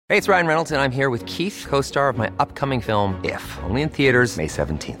Hey, it's Ryan Reynolds, and I'm here with Keith, co-star of my upcoming film, If, only in theaters May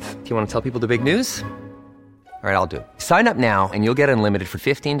 17th. Do you want to tell people the big news? All right, I'll do it. Sign up now and you'll get unlimited for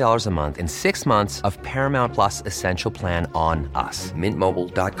 $15 a month and 6 months of Paramount Plus Essential Plan on us.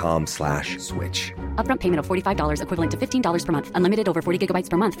 MintMobile.com/switch. Upfront payment of $45 equivalent to $15 per month. Unlimited over 40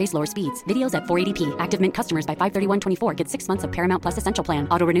 gigabytes per month. Face lower speeds. Videos at 480p. Active Mint customers by 531.24 get 6 months of Paramount Plus Essential Plan.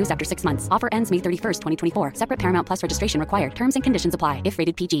 Auto renews after 6 months. Offer ends May 31st, 2024. Separate Paramount Plus registration required. Terms and conditions apply if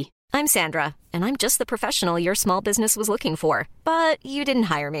rated PG. I'm Sandra, and I'm just the professional your small business was looking for. But you didn't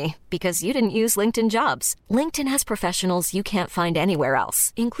hire me because you didn't use LinkedIn Jobs. LinkedIn has professionals you can't find anywhere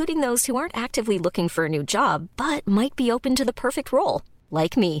else, including those who aren't actively looking for a new job, but might be open to the perfect role,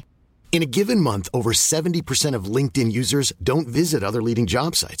 like me. In a given month, over 70% of LinkedIn users don't visit other leading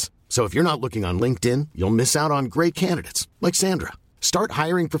job sites. So if you're not looking on LinkedIn, you'll miss out on great candidates like Sandra. Start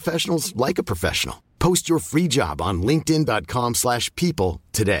hiring professionals like a professional. Post your free job on linkedin.com/people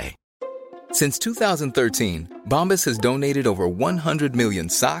today. Since 2013, Bombas has donated over 100 million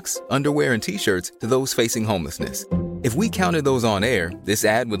socks, underwear, and T-shirts to those facing homelessness. If we counted those on air, this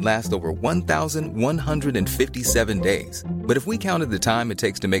ad would last over 1,157 days. But if we counted the time it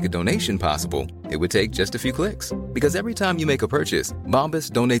takes to make a donation possible, it would take just a few clicks. Because every time you make a purchase,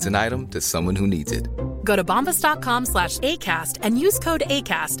 Bombas donates an item to someone who needs it. Go to bombas.com/ACAST and use code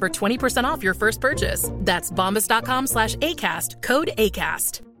ACAST for 20% off your first purchase. That's bombas.com/ACAST, code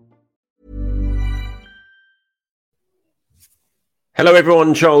ACAST. Hello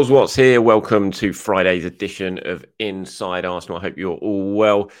everyone, Charles Watts here. Welcome to Friday's edition of Inside Arsenal. I hope you're all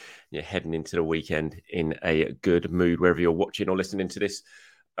well. You're heading into the weekend in a good mood wherever you're watching or listening to this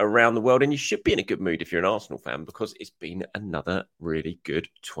around the world. And you should be in a good mood if you're an Arsenal fan, because it's been another really good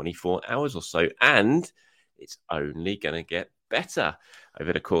 24 hours or so. And it's only going to get better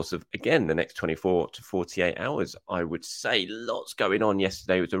over the course of, again, the next 24 to 48 hours, I would say. Lots going on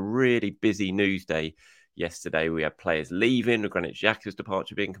yesterday. It was a really busy news day. Yesterday, we had players leaving, Granit Xhaka's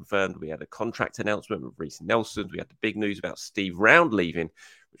departure being confirmed. We had a contract announcement with Reece Nelson. We had the big news about Steve Round leaving,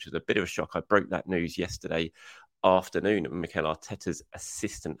 which was a bit of a shock. I broke that news yesterday afternoon. Mikel Arteta's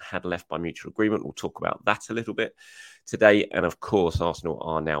assistant had left by mutual agreement. We'll talk about that a little bit today. And of course, Arsenal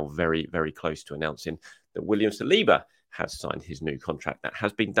are now very, very close to announcing that William Saliba has signed his new contract. That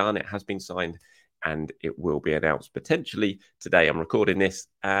has been done. It has been signed. And it will be announced potentially today. I'm recording this.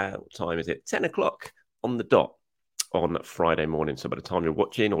 What time is it? 10 o'clock. On the dot on Friday morning. So by the time you're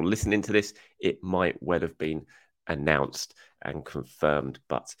watching or listening to this, it might well have been announced and confirmed.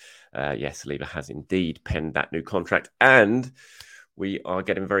 But yes, Saliba has indeed penned that new contract. And we are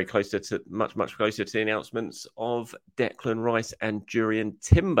getting very close to much closer to the announcements of Declan Rice and Jurrien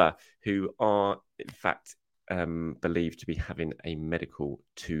Timber, who are in fact believed to be having a medical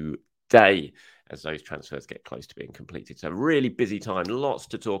today as those transfers get close to being completed. So really busy time, lots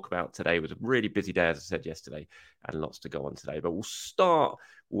to talk about today. It was a really busy day, as I said yesterday, and lots to go on today. But we'll start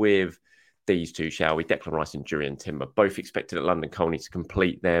with these two, shall we? Declan Rice and Jurrien Timber, both expected at London Colney to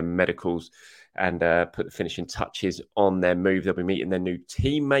complete their medicals and put the finishing touches on their move. They'll be meeting their new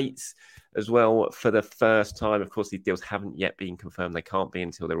teammates as well for the first time. Of course, these deals haven't yet been confirmed. They can't be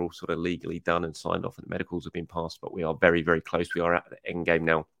until they're all sort of legally done and signed off and the medicals have been passed. But we are very, very close. We are at the end game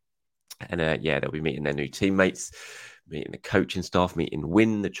now. And they'll be meeting their new teammates, meeting the coaching staff, meeting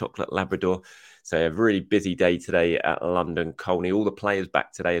Wynn, the chocolate Labrador. So a really busy day today at London Colney. All the players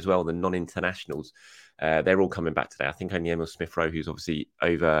back today as well, the non-internationals. They're all coming back today. I think only Emil Smith-Rowe, who's obviously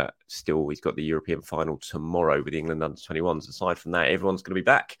over still. He's got the European final tomorrow with the England under-21s. Aside from that, everyone's going to be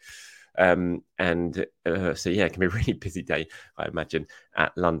back. So it can be a really busy day, I imagine,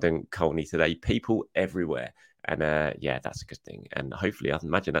 at London Colney today. People everywhere. And that's a good thing. And hopefully, I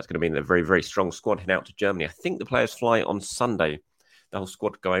imagine that's going to mean a very, very strong squad heading out to Germany. I think the players fly on Sunday. The whole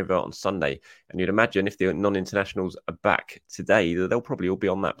squad go over on Sunday. And you'd imagine if the non-internationals are back today, they'll probably all be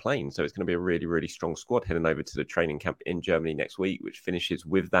on that plane. So it's going to be a really, really strong squad heading over to the training camp in Germany next week, which finishes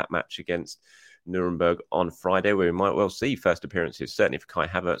with that match against Nuremberg on Friday, where we might well see first appearances, certainly for Kai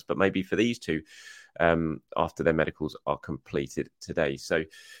Havertz, but maybe for these two after their medicals are completed today. So,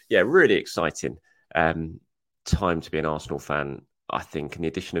 yeah, really exciting. Time to be an Arsenal fan, I think, and the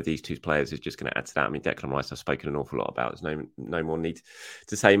addition of these two players is just going to add to that. I mean, Declan Rice I've spoken an awful lot about. There's no more need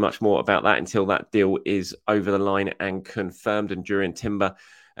to say much more about that until that deal is over the line and confirmed. And Jurrien Timber,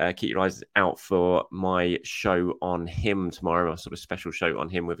 keep your eyes out for my show on him tomorrow, a sort of special show on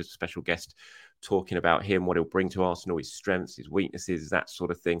him with a special guest talking about him, what he'll bring to Arsenal, his strengths, his weaknesses, that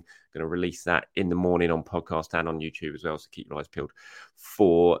sort of thing. Going to release that in the morning on podcast and on YouTube as well, so keep your eyes peeled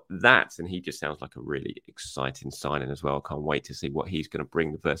for that. And he just sounds like a really exciting signing as well. I can't wait to see what he's going to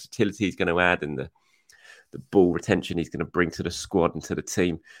bring, the versatility he's going to add, and the ball retention he's going to bring to the squad and to the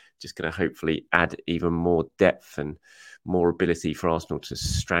team. Just going to hopefully add even more depth and more ability for Arsenal to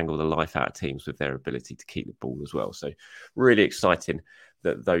strangle the life out of teams with their ability to keep the ball as well. So really exciting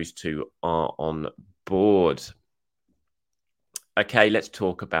that those two are on board. Okay, let's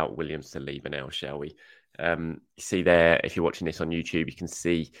talk about William Saliba now, shall we? You see there, if you're watching this on YouTube, you can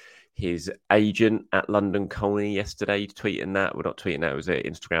see his agent at London Colney yesterday tweeting that. Well, not tweeting that, it was an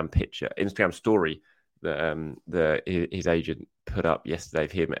Instagram story that his agent put up yesterday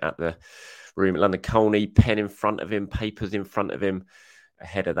of him at the room at London Colney, pen in front of him, papers in front of him,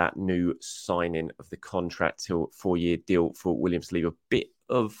 ahead of that new signing of the contract to a 4-year deal for William Saliba. Bit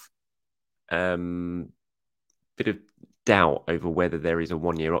of doubt over whether there is a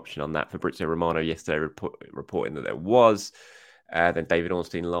 1-year option on that. Fabrizio Romano yesterday reporting that there was. Then David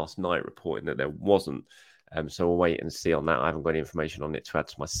Ornstein last night reporting that there wasn't. So we'll wait and see on that. I haven't got any information on it to add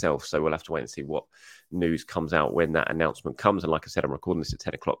to myself. So we'll have to wait and see what news comes out when that announcement comes. And like I said, I'm recording this at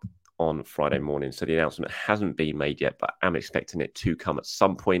 10 o'clock on Friday morning. So the announcement hasn't been made yet, but I'm expecting it to come at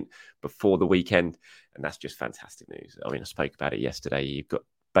some point before the weekend. And that's just fantastic news. I mean, I spoke about it yesterday. You've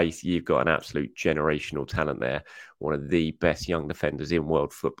got an absolute generational talent there. One of the best young defenders in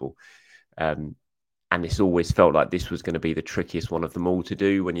world football. And it's always felt like this was going to be the trickiest one of them all to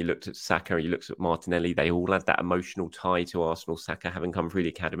do. When you looked at Saka, you looked at Martinelli, they all had that emotional tie to Arsenal. Saka having come through the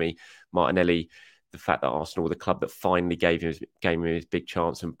academy, Martinelli, the fact that Arsenal were the club that finally gave him his big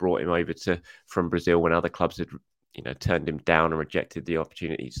chance and brought him over from Brazil when other clubs had turned him down and rejected the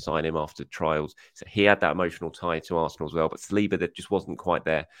opportunity to sign him after trials. So he had that emotional tie to Arsenal as well. But Saliba, that just wasn't quite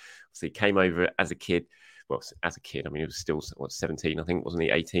there. So he came over as a kid. Well, as a kid, I mean, he was still 17, I think, wasn't he?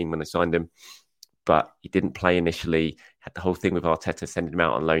 18 when they signed him. But he didn't play initially. Had the whole thing with Arteta sending him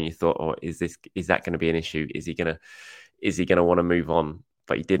out on loan. You thought, oh, is that going to be an issue? Is he gonna want to move on?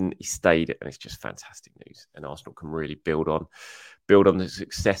 But he didn't. He stayed, and it's just fantastic news. And Arsenal can really build on the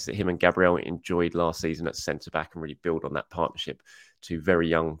success that him and Gabriel enjoyed last season at centre back, and really build on that partnership. Two very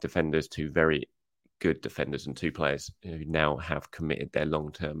young defenders, two very good defenders, and two players who now have committed their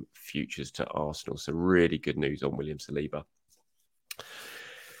long-term futures to Arsenal. So really good news on William Saliba.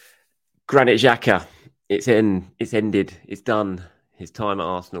 Granit Xhaka, it's ended. It's done. His time at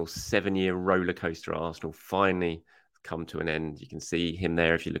Arsenal, 7-year roller coaster at Arsenal, finally come to an end. You can see him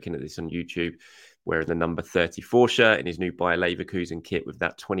there if you're looking at this on YouTube, wearing the number 34 shirt in his new Bayer Leverkusen kit with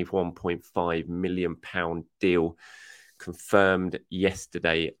that £21.5 million deal confirmed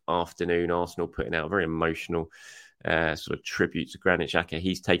yesterday afternoon. Arsenal putting out a very emotional sort of tribute to Granit Xhaka.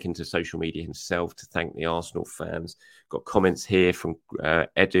 He's taken to social media himself to thank the Arsenal fans. Got comments here from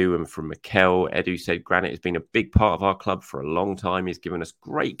Edu and from Mikel. Edu said, Granit has been a big part of our club for a long time. He's given us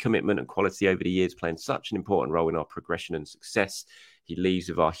great commitment and quality over the years, playing such an important role in our progression and success. He leaves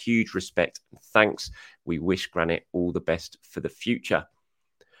with our huge respect and thanks. We wish Granit all the best for the future.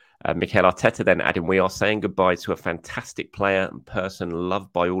 Mikel Arteta then adding, we are saying goodbye to a fantastic player and person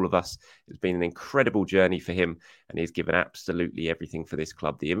loved by all of us. It's been an incredible journey for him and he's given absolutely everything for this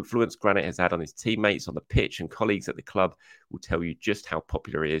club. The influence Granit has had on his teammates on the pitch and colleagues at the club will tell you just how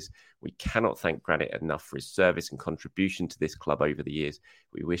popular he is. We cannot thank Granit enough for his service and contribution to this club over the years.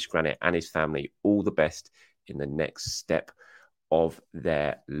 We wish Granit and his family all the best in the next step of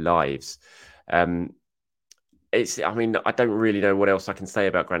their lives. I don't really know what else I can say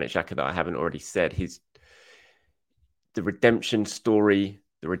about Granit Xhaka that I haven't already said. The redemption story,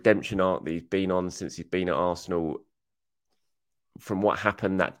 the redemption arc that he's been on since he's been at Arsenal, from what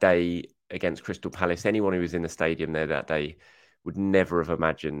happened that day against Crystal Palace, anyone who was in the stadium there that day would never have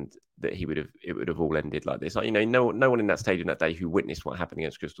imagined that it would have all ended like this. No one in that stadium that day who witnessed what happened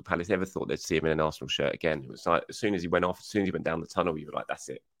against Crystal Palace ever thought they'd see him in an Arsenal shirt again. It was like as soon as he went down the tunnel, you were like, that's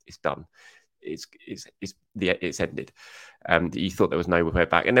it, it's done. It's ended. You thought there was nowhere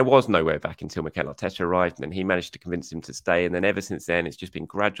back, and there was nowhere back until Mikel Arteta arrived, and then he managed to convince him to stay. And then ever since then, it's just been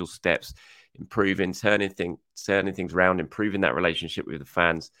gradual steps, improving, turning things around, improving that relationship with the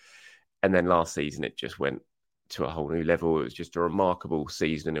fans. And then last season, it just went to a whole new level. It was just a remarkable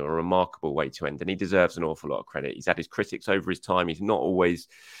season, a remarkable way to end, and he deserves an awful lot of credit. He's had his critics over his time. He's not always,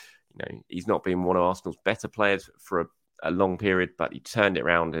 he's not been one of Arsenal's better players for a long period, but he turned it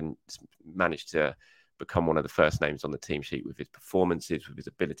around and managed to become one of the first names on the team sheet with his performances, with his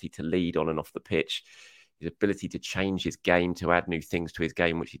ability to lead on and off the pitch, his ability to change his game, to add new things to his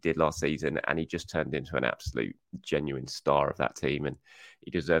game, which he did last season. And he just turned into an absolute genuine star of that team. And he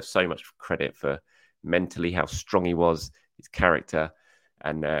deserves so much credit for mentally how strong he was, his character.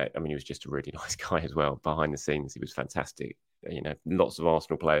 And he was just a really nice guy as well. Behind the scenes, he was fantastic. Lots of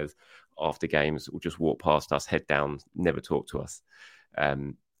Arsenal players after games will just walk past us, head down, never talk to us.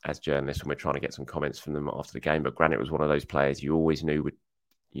 as journalists when we're trying to get some comments from them after the game. But Granit was one of those players you always knew would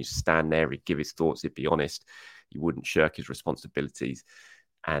stand there, he'd give his thoughts, he'd be honest, he wouldn't shirk his responsibilities.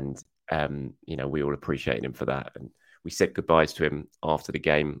 And, we all appreciated him for that. And we said goodbyes to him after the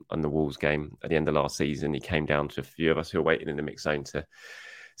game, on the Wolves game at the end of last season. He came down to a few of us who were waiting in the mixed zone to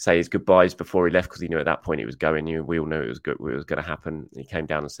say his goodbyes before he left, because he knew at that point he was going. We all knew it was going to happen. He came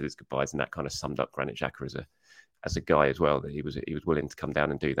down and said his goodbyes, and that kind of summed up Granit Xhaka as a guy as well, that he was willing to come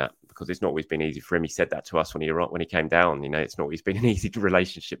down and do that, because it's not always been easy for him. He said that to us when he came down. It's not always been an easy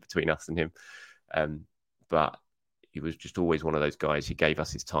relationship between us and him, but he was just always one of those guys who gave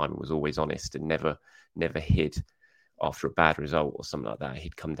us his time and was always honest and never hid after a bad result or something like that.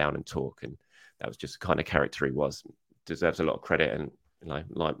 He'd come down and talk, and that was just the kind of character he was. Deserves a lot of credit, and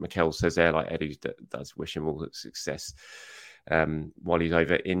like Mikel says there, like Edu does, wish him all the success while he's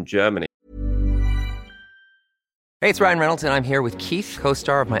over in Germany. Hey, it's Ryan Reynolds, and I'm here with Keith,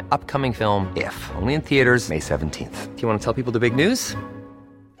 co-star of my upcoming film, If, only in theaters May 17th. Do you want to tell people the big news?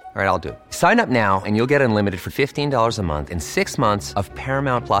 All right, I'll do it. Sign up now and you'll get unlimited for $15 a month and 6 months of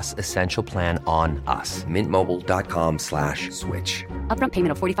Paramount Plus Essential Plan on us. MintMobile.com/switch. Upfront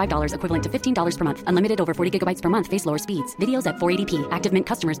payment of $45 equivalent to $15 per month. Unlimited over 40 gigabytes per month. Face lower speeds. Videos at 480p. Active Mint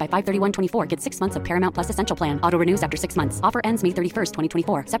customers by 531.24 get 6 months of Paramount Plus Essential Plan. Auto renews after 6 months. Offer ends May 31st,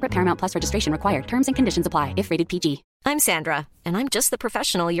 2024. Separate Paramount Plus registration required. Terms and conditions apply if rated PG. I'm Sandra, and I'm just the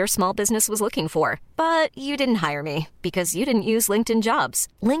professional your small business was looking for. But you didn't hire me because you didn't use LinkedIn Jobs.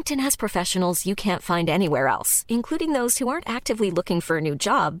 LinkedIn has professionals you can't find anywhere else, including those who aren't actively looking for a new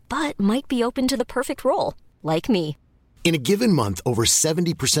job, but might be open to the perfect role, like me. In a given month, over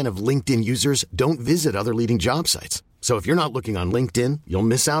 70% of LinkedIn users don't visit other leading job sites. So if you're not looking on LinkedIn, you'll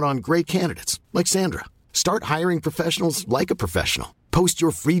miss out on great candidates like Sandra. Start hiring professionals like a professional. Post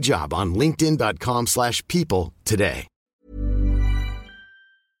your free job on linkedin.com/people today.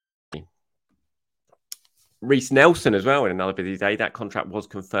 Reiss Nelson as well in another busy day. That contract was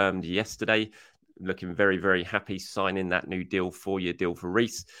confirmed yesterday. Looking very, very happy signing that new deal, 4-year deal for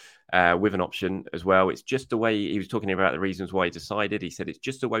Reiss, with an option as well. It's just the way he was talking about the reasons why he decided. He said, it's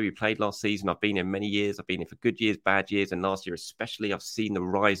just the way we played last season. I've been here many years. I've been here for good years, bad years. And last year especially, I've seen the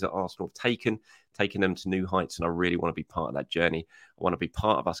rise that Arsenal have taken them to new heights. And I really want to be part of that journey. I want to be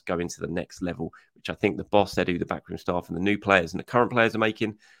part of us going to the next level, which I think the boss, Edu, the backroom staff and the new players and the current players are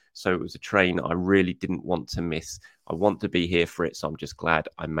making. So it was a train I really didn't want to miss. I want to be here for it. So I'm just glad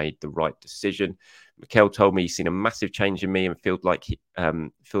I made the right decision. Mikel told me he's seen a massive change in me and feels like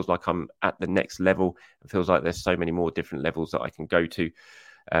I'm at the next level and feels like there's so many more different levels that I can go to.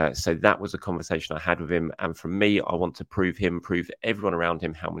 So that was a conversation I had with him. And for me, I want to prove everyone around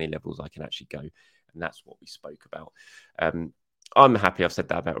him how many levels I can actually go. And that's what we spoke about. I'm happy I've said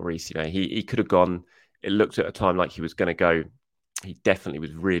that about Reiss. He could have gone. It looked at a time like he was going to go. He definitely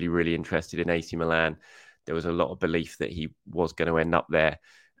was really, really interested in AC Milan. There was a lot of belief that he was going to end up there.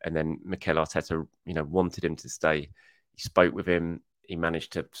 And then Mikel Arteta, wanted him to stay. He spoke with him. He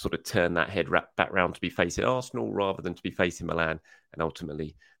managed to sort of turn that head back round to be facing Arsenal rather than to be facing Milan. And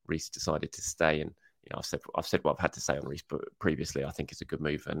ultimately, Reiss decided to stay. And I've said what I've had to say on Reiss, but previously I think it's a good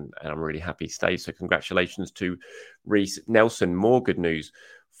move, and I'm really happy he stays. So congratulations to Reiss Nelson. More good news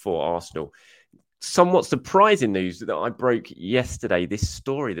for Arsenal. Somewhat surprising news that I broke yesterday, this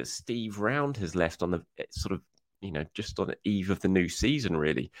story that Steve Round has left on the sort of, just on the eve of the new season,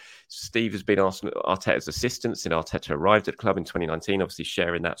 really. Steve has been Arteta's assistant since Arteta arrived at the club in 2019, obviously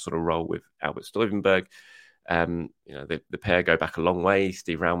sharing that sort of role with Albert Stuyvenberg. The pair go back a long way.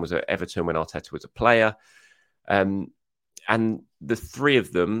 Steve Round was at Everton when Arteta was a player. And the three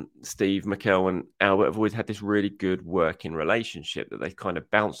of them, Steve, Mikel and Albert, have always had this really good working relationship that they kind of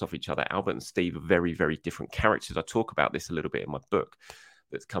bounce off each other. Albert and Steve are very, very different characters. I talk about this a little bit in my book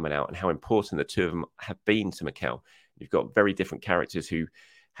that's coming out and how important the two of them have been to Mikel. You've got very different characters who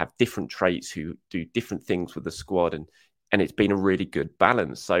have different traits, who do different things with the squad, and it's been a really good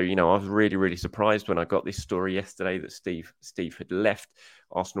balance. So, I was really, really surprised when I got this story yesterday that Steve had left.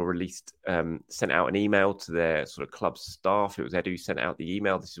 Arsenal sent out an email to their sort of club staff. It was Edu who sent out the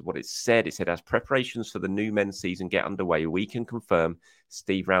email. This is what it said. It said, as preparations for the new men's season get underway, we can confirm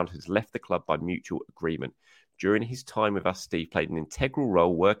Steve Round has left the club by mutual agreement. During his time with us, Steve played an integral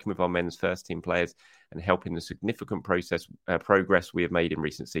role working with our men's first team players and helping the significant progress we have made in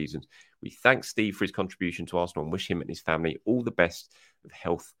recent seasons. We thank Steve for his contribution to Arsenal and wish him and his family all the best of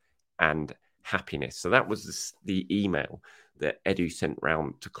health and happiness. So that was the email that Edu sent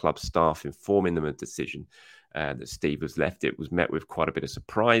round to club staff informing them of the decision that Steve was left. It was met with quite a bit of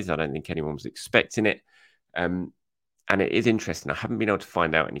surprise. I don't think anyone was expecting it. And it is interesting. I haven't been able to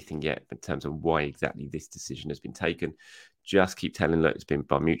find out anything yet in terms of why exactly this decision has been taken. just keep telling, look, it's been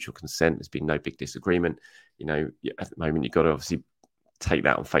by mutual consent. There's been no big disagreement. You know, at the moment, you've got to obviously take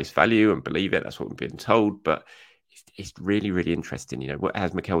that on face value and believe it. That's what we're being told. But it's really, really interesting. You know, what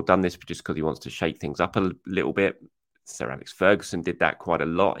has Mikel done this just because he wants to shake things up a little bit? Sir Alex Ferguson did that quite a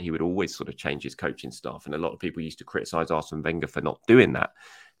lot. He would always sort of change his coaching staff. And a lot of people used to criticise Arsene Wenger for not doing that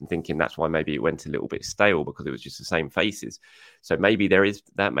and thinking that's why maybe it went a little bit stale because it was just the same faces. So maybe there is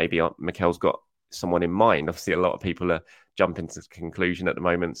that. Maybe Mikel's got someone in mind. Obviously, a lot of people are jumping to the conclusion at the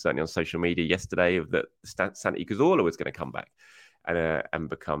moment, certainly on social media yesterday, of that Santi Cazorla was going to come back and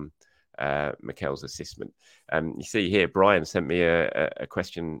become Mikel's assistant. You see here, Brian sent me a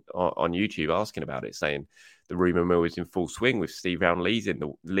question on YouTube asking about it, saying the rumour mill is in full swing with Steve Round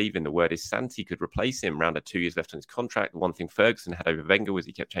leaving. The word is Santi could replace him. Round had 2 years left on his contract. The one thing Ferguson had over Wenger was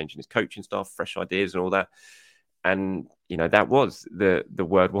he kept changing his coaching staff, fresh ideas and all that. And, you know, that was the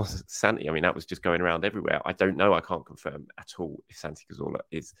word was Santi. I mean, that was just going around everywhere. I don't know. I can't confirm at all if Santi Cazorla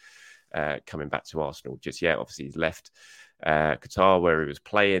is coming back to Arsenal just yet. Obviously, he's left Qatar where he was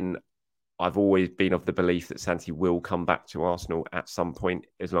playing. I've always been of the belief that Santi will come back to Arsenal at some point,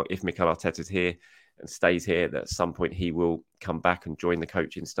 as long if Mikel Arteta's here and stays here, that at some point he will come back and join the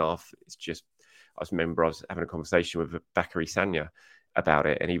coaching staff. It's just, I remember I was having a conversation with Bakary Sagna about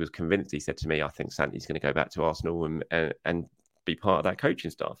it, and he was convinced. He said to me, I think Santi's going to go back to Arsenal and be part of that coaching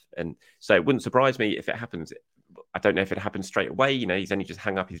staff. And so it wouldn't surprise me if it happens. I don't know if it happens straight away. You know, he's only just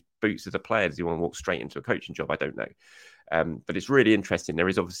hung up his boots as a player. Does he want to walk straight into a coaching job? I don't know. But it's really interesting. There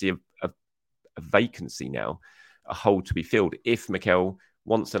is obviously a vacancy now, a hole to be filled. If Mikel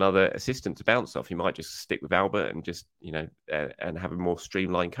wants another assistant to bounce off, he might just stick with Albert and just, you know, and have a more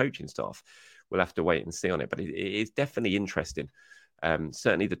streamlined coaching staff. We'll have to wait and see on it. But it is definitely interesting.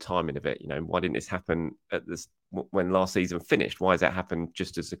 Certainly the timing of it. You know, why didn't this happen at this when last season finished? Why has that happened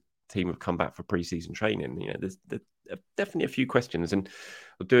just as a team have come back for pre-season training? You know, there's definitely a few questions, and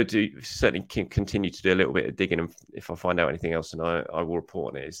I'll certainly continue to do a little bit of digging. And if I find out anything else, and I will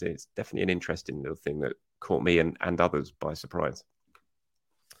report on it. It's definitely an interesting little thing that caught me and others by surprise.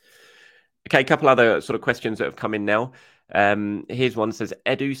 Okay, a couple other sort of questions that have come in now. Here's one that says,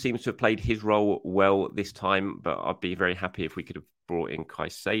 Edu seems to have played his role well this time, but I'd be very happy if we could have brought in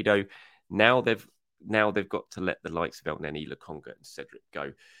Caicedo. Now they've got to let the likes of El Neni, Lokonga and Cedric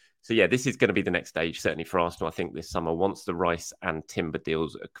go. So yeah, this is going to be the next stage, certainly for Arsenal, I think, this summer. Once the Rice and Timber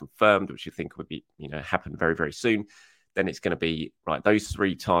deals are confirmed, which you think would be, you know, happen very, very soon, then it's going to be, right, those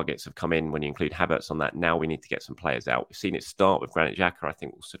 3 targets have come in when you include Havertz on that. Now we need to get some players out. We've seen it start with Granit Xhaka. I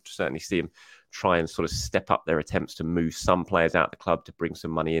think we'll certainly see him try and sort of step up their attempts to move some players out of the club to bring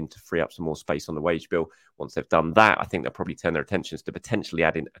some money in to free up some more space on the wage bill. Once they've done that, I think they'll probably turn their attentions to potentially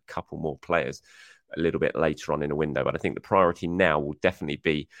adding a couple more players a little bit later on in a window. But I think the priority now will definitely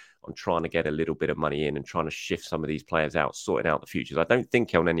be on trying to get a little bit of money in and trying to shift some of these players out, sorting out the futures. I don't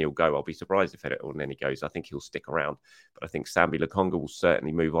think El Neni will go. I'll be surprised if El Neni goes. I think he'll stick around. But I think Sambi Lokonga will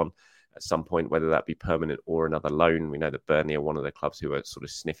certainly move on at some point, whether that be permanent or another loan. We know that Burnley are one of the clubs who are sort of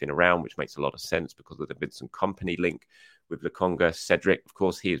sniffing around, which makes a lot of sense because of the Vincent Kompany link with Lokonga. Cedric, of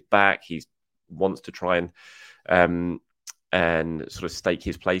course, he is back. He wants to try and sort of stake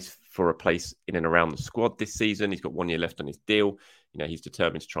his place for a place in and around the squad this season. He's got 1 year left on his deal. You know, he's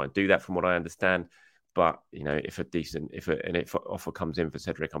determined to try and do that from what I understand. But, you know, if an offer comes in for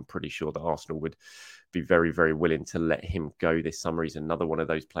Cedric, I'm pretty sure that Arsenal would be very, very willing to let him go this summer. He's another one of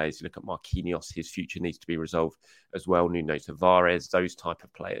those players. You look at Marquinhos, his future needs to be resolved as well. Nuno Tavares, those type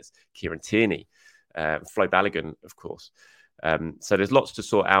of players. Kieran Tierney, Flo Balogun, of course. So there's lots to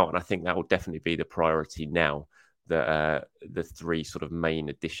sort out, and I think that will definitely be the priority now. The 3 sort of main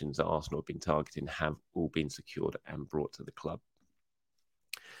additions that Arsenal have been targeting have all been secured and brought to the club.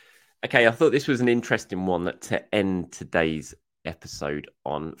 Okay, I thought this was an interesting one to end today's episode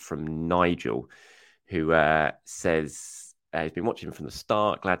on, from Nigel, who says he's been watching from the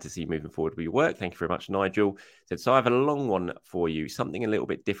start. Glad to see you moving forward with your work. Thank you very much, Nigel. Said, so I have a long one for you, something a little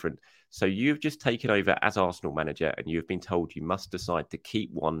bit different. So you've just taken over as Arsenal manager and you've been told you must decide to keep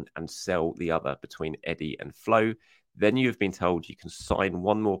one and sell the other between Eddie and Flo. Then you've been told you can sign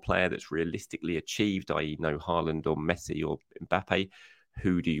one more player that's realistically achieved, i.e. no Haaland or Messi or Mbappe.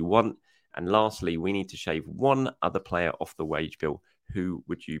 Who do you want? And lastly, we need to shave one other player off the wage bill. Who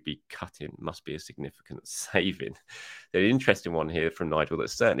would you be cutting? Must be a significant saving. There's an interesting one here from Nigel that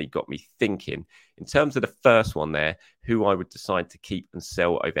certainly got me thinking. In terms of the first one there, who I would decide to keep and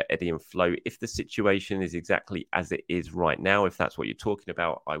sell over Eddie and Flo. If the situation is exactly as it is right now, if that's what you're talking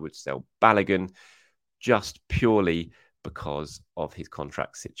about, I would sell Balogun just purely because of his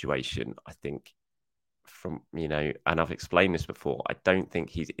contract situation. I think and I've explained this before, I don't think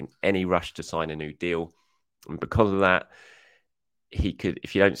he's in any rush to sign a new deal. And because of that, he could,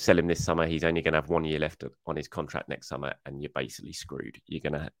 if you don't sell him this summer, he's only going to have 1 year left on his contract next summer, and you're basically screwed. You've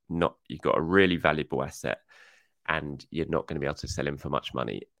got a really valuable asset, and you're not going to be able to sell him for much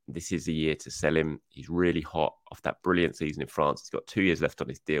money. This is the year to sell him. He's really hot off that brilliant season in France. He's got 2 years left on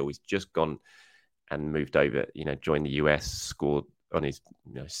his deal. He's just gone and moved over, joined the US, scored on his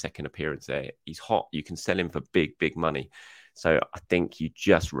second appearance there. He's hot. You can sell him for big, big money. So I think you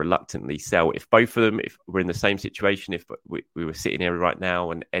just reluctantly sell. If both of them, if we're in the same situation, if we were sitting here right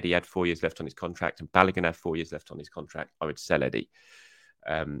now and Eddie had 4 years left on his contract and Balogun had 4 years left on his contract, I would sell Eddie.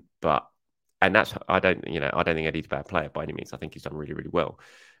 And that's, I don't think Eddie's a bad player by any means. I think he's done really, really well.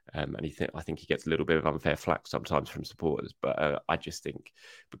 And I think he gets a little bit of unfair flack sometimes from supporters. But I just think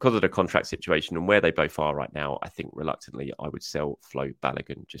because of the contract situation and where they both are right now, I think reluctantly I would sell Flo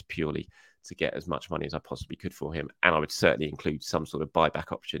Balogun just purely to get as much money as I possibly could for him. And I would certainly include some sort of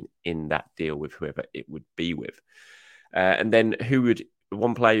buyback option in that deal with whoever it would be with. And then who would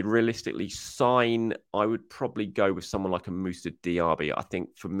one player realistically sign? I would probably go with someone like a Moussa Diaby. I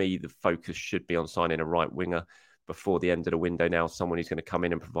think for me, the focus should be on signing a right winger before the end of the window now, someone who's going to come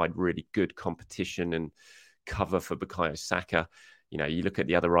in and provide really good competition and cover for Bukayo Saka. You look at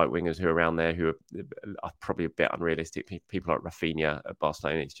the other right wingers who are around there who are probably a bit unrealistic. People like Rafinha at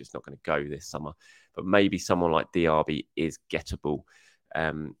Barcelona, it's just not going to go this summer. But maybe someone like Diaby is gettable.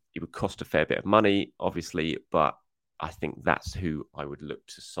 It would cost a fair bit of money, obviously, but I think that's who I would look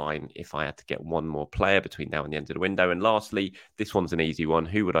to sign if I had to get one more player between now and the end of the window. And lastly, this one's an easy one.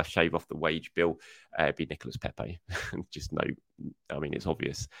 Who would I shave off the wage bill? It'd be Nicolas Pepe. Just no, it's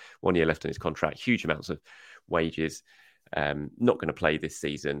obvious. 1 year left on his contract, huge amounts of wages. Not going to play this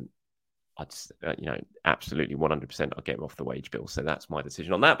season. I'd, absolutely 100% I'll get him off the wage bill. So that's my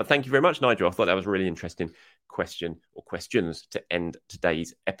decision on that. But thank you very much, Nigel. I thought that was a really interesting question or questions to end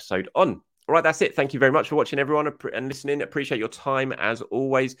today's episode on. All right, that's it. Thank you very much for watching, everyone, and listening. Appreciate your time as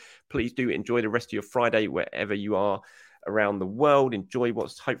always. Please do enjoy the rest of your Friday wherever you are around the world. Enjoy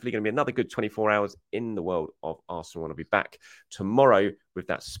what's hopefully going to be another good 24 hours in the world of Arsenal. I'll be back tomorrow with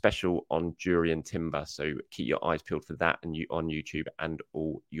that special on Jury and Timber. So keep your eyes peeled for that and on YouTube and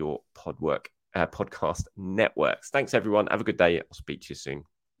all your podcast networks. Thanks, everyone. Have a good day. I'll speak to you soon.